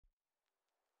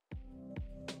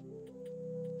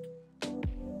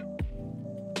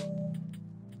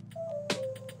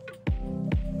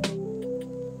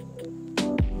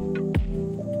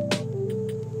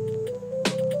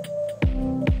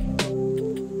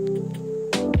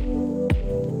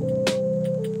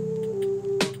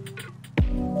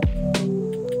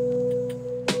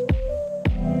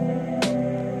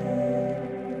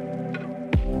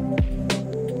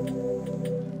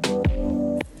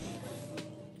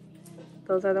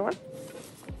Those are the ones?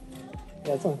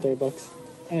 Yeah, it's only $30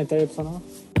 and 30% off.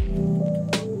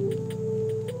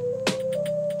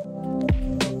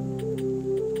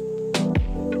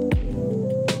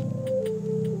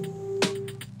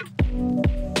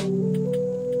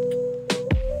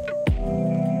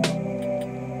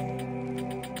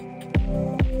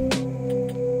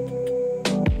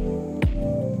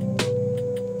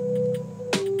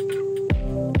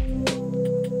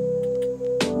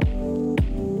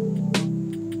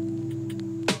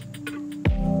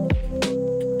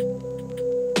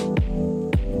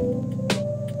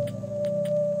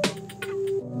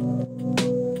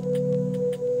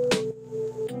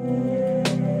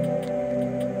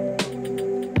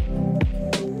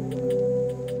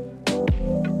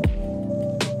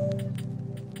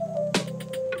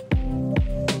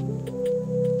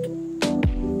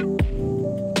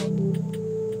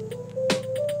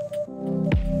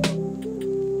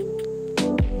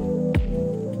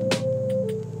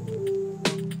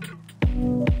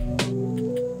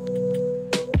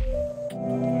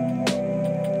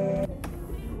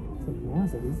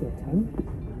 These are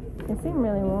 10? They seem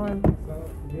really warm.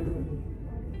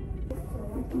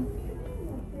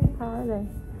 How are they?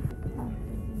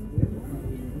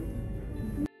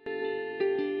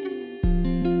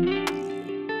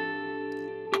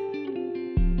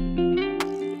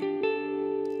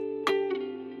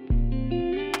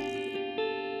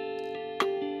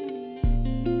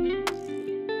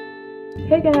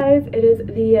 Hey guys, it is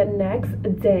the next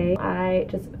day. I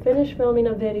just finished filming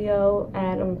a video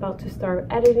and I'm about to start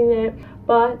editing it,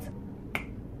 but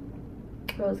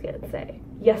what I was gonna say,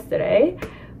 yesterday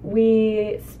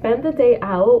we spent the day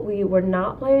out. We were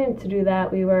not planning to do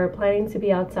that. We were planning to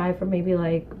be outside for maybe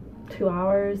like 2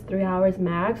 hours, 3 hours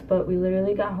max, but we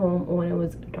literally got home when it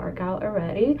was dark out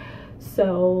already.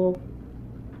 So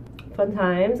fun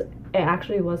times. It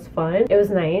actually was fun. It was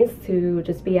nice to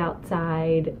just be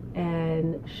outside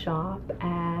and shop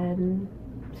and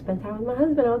spend time with my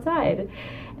husband outside.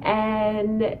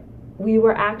 And we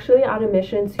were actually on a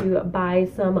mission to buy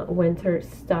some winter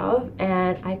stuff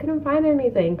and I couldn't find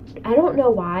anything. I don't know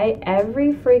why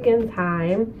every freaking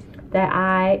time that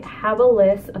I have a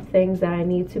list of things that I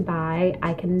need to buy,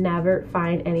 I can never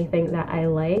find anything that I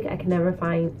like. I can never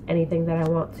find anything that I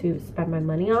want to spend my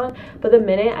money on. But the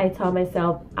minute I tell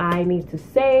myself I need to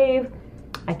save,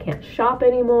 I can't shop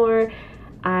anymore,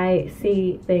 I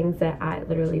see things that I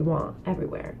literally want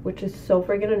everywhere, which is so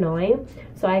freaking annoying.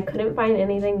 So I couldn't find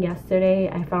anything yesterday.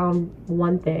 I found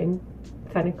one thing,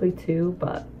 technically two,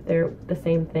 but they're the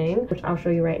same thing, which I'll show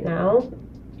you right now.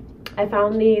 I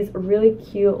found these really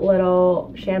cute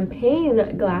little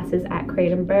champagne glasses at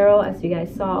Crate & Barrel. As you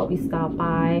guys saw, we stopped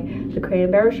by the Crate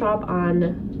 & Barrel shop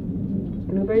on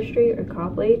Newbury Street or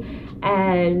Copley,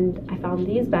 and I found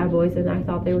these bad boys and I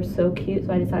thought they were so cute,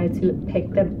 so I decided to pick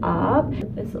them up.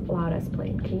 It's loud as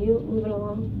plane. Can you move it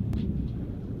along?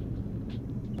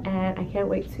 And I can't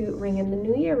wait to ring in the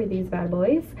new year with these bad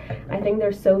boys. I think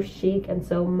they're so chic and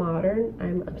so modern.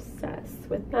 I'm obsessed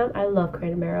with them. I love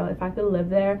Crate & Barrel. If I could live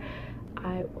there,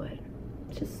 I would.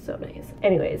 It's just so nice.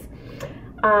 Anyways,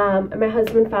 my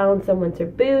husband found some winter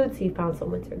boots. He found some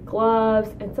winter gloves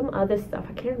and some other stuff.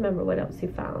 I can't remember what else he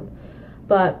found.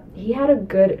 But he had a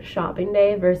good shopping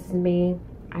day versus me.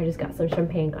 I just got some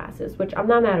champagne glasses, which I'm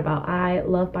not mad about. I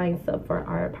love buying stuff for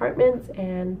our apartments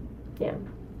and yeah.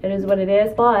 It is what it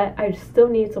is, but I still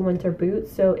need some winter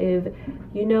boots. So if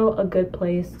you know a good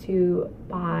place to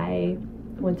buy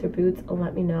winter boots,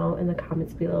 let me know in the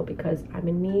comments below because I'm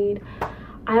in need.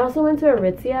 I also went to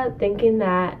Aritzia thinking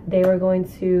that they were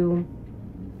going to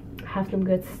have some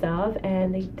good stuff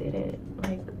and they didn't.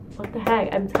 Like, what the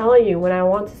heck? I'm telling you, when I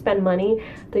want to spend money,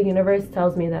 the universe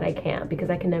tells me that I can't because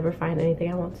I can never find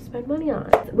anything I want to spend money on.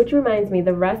 Which reminds me,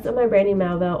 the rest of my Brandy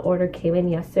Melville order came in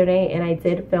yesterday and I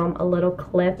did film a little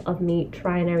clip of me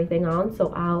trying everything on,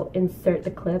 so I'll insert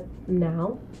the clip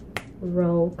now.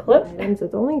 Roll clip. Items.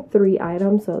 It's only 3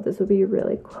 items, so this will be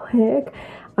really quick.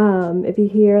 If you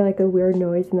hear like a weird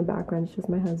noise in the background, it's just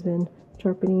my husband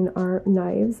sharpening our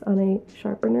knives on a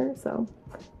sharpener, so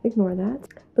ignore that.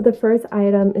 But the first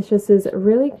item is just this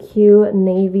really cute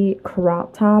navy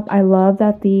crop top. I love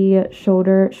that the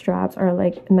shoulder straps are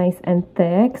like nice and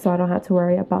thick, so I don't have to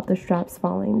worry about the straps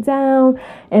falling down.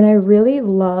 And I really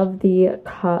love the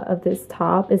cut of this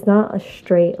top. It's not a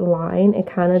straight line. It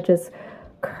kind of just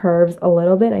curves a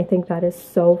little bit. I think that is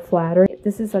so flattering.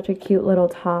 This is such a cute little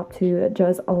top to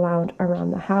just lounge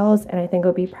around the house, and I think it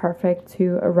would be perfect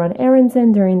to run errands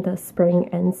in during the spring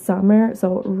and summer.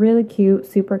 So really cute,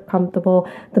 super comfortable.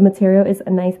 The material is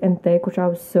nice and thick, which I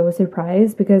was so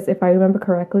surprised because if I remember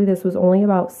correctly, this was only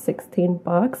about 16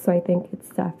 bucks. So I think it's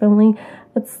definitely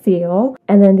a steal.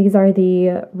 And then these are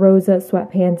the Rosa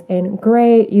sweatpants in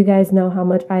gray. You guys know how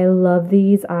much I love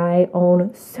these. I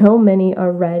own so many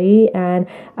already, and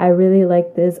I really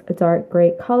like this dark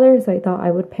gray color, so I thought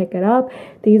I would pick it up.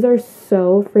 These are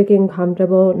so freaking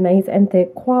comfortable, nice and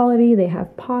thick quality. They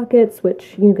have pockets,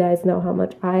 which you guys know how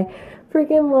much I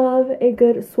freaking love a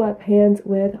good sweatpants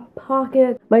with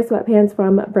pockets. My sweatpants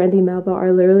from Brandy Melville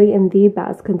are literally in the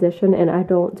best condition, and I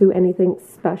don't do anything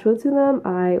special to them.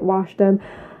 I wash them,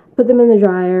 put them in the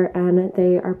dryer, and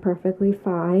they are perfectly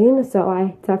fine. So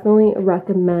I definitely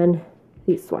recommend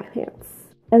these sweatpants.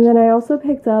 And then I also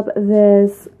picked up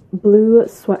this blue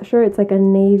sweatshirt. It's like a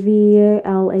navy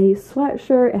LA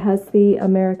sweatshirt. It has the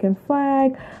American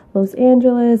flag, Los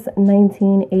Angeles,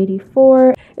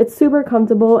 1984. It's super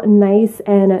comfortable, nice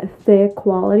and thick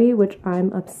quality, which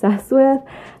I'm obsessed with.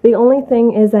 The only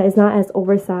thing is that it's not as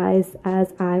oversized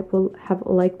as I would have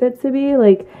liked it to be.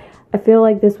 Like, I feel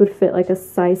like this would fit like a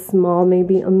size small,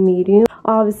 maybe a medium.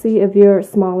 Obviously, if you're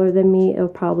smaller than me, it'll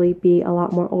probably be a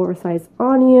lot more oversized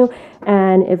on you.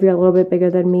 And if you're a little bit bigger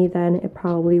than me, then it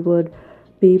probably would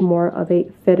be more of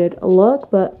a fitted look.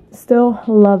 But still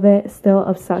love it, still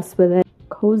obsessed with it.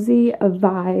 Cozy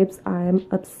vibes, I'm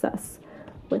obsessed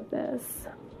with this.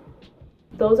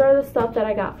 Those are the stuff that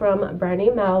I got from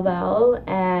Brandy Melville.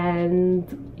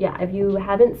 And yeah, if you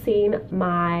haven't seen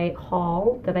my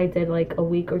haul that I did like a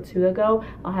week or two ago,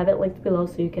 I'll have it linked below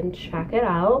so you can check it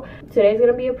out. Today's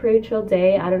gonna be a pretty chill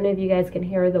day. I don't know if you guys can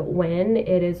hear the wind.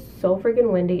 It is so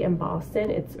freaking windy in Boston.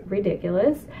 It's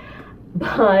ridiculous.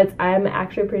 But I'm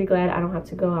actually pretty glad I don't have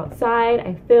to go outside.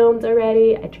 I filmed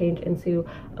already. I changed into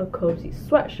a cozy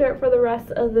sweatshirt for the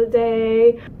rest of the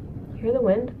day. You hear the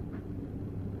wind?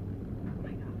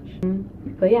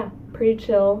 But yeah, pretty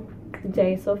chill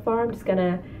day so far. I'm just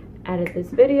gonna edit this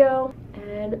video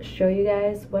and show you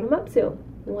guys what I'm up to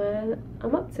when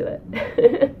I'm up to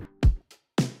it.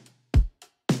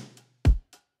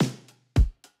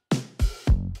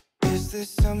 Is there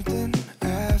something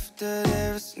after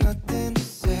there's nothing to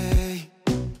say?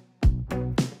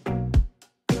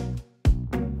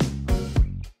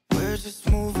 We're just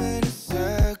moving in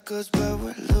circles, but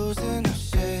we're losing our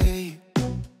shape.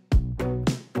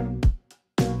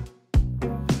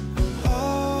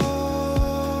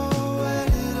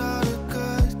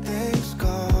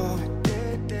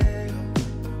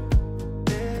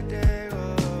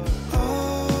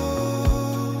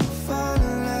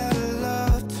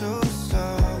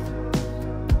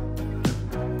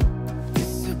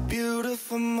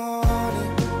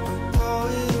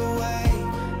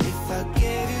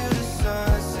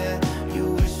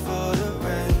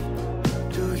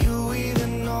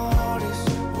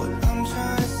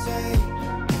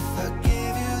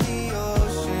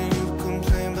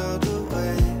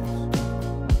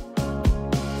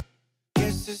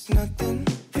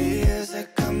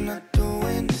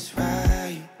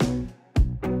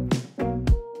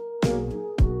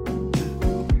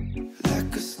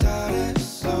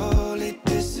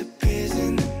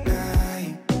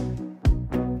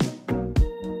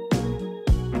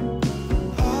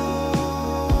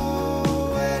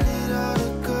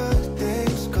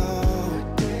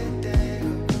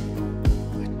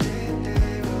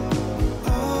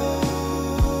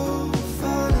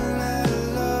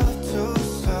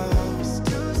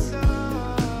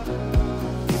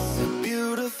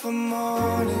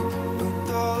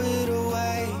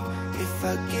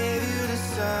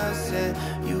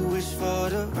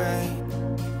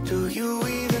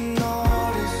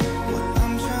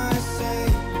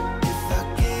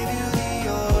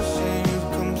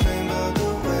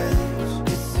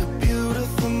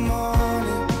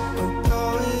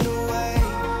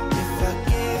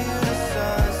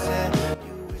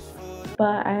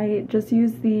 But I just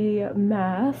used the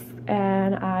mask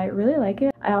and I really like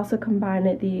it. I also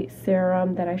combined the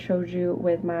serum that I showed you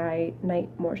with my night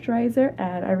moisturizer,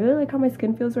 and I really like how my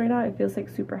skin feels right now. It feels like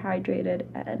super hydrated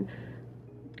and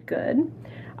good.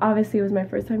 Obviously it was my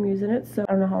first time using it, so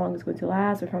I don't know how long it's going to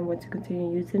last or if I'm going to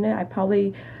continue using it.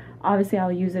 Obviously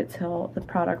I'll use it till the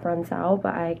product runs out,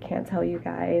 but I can't tell you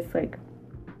guys like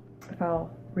if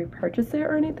I'll repurchase it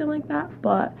or anything like that.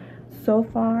 But so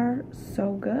far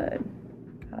so good.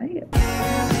 I like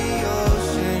it.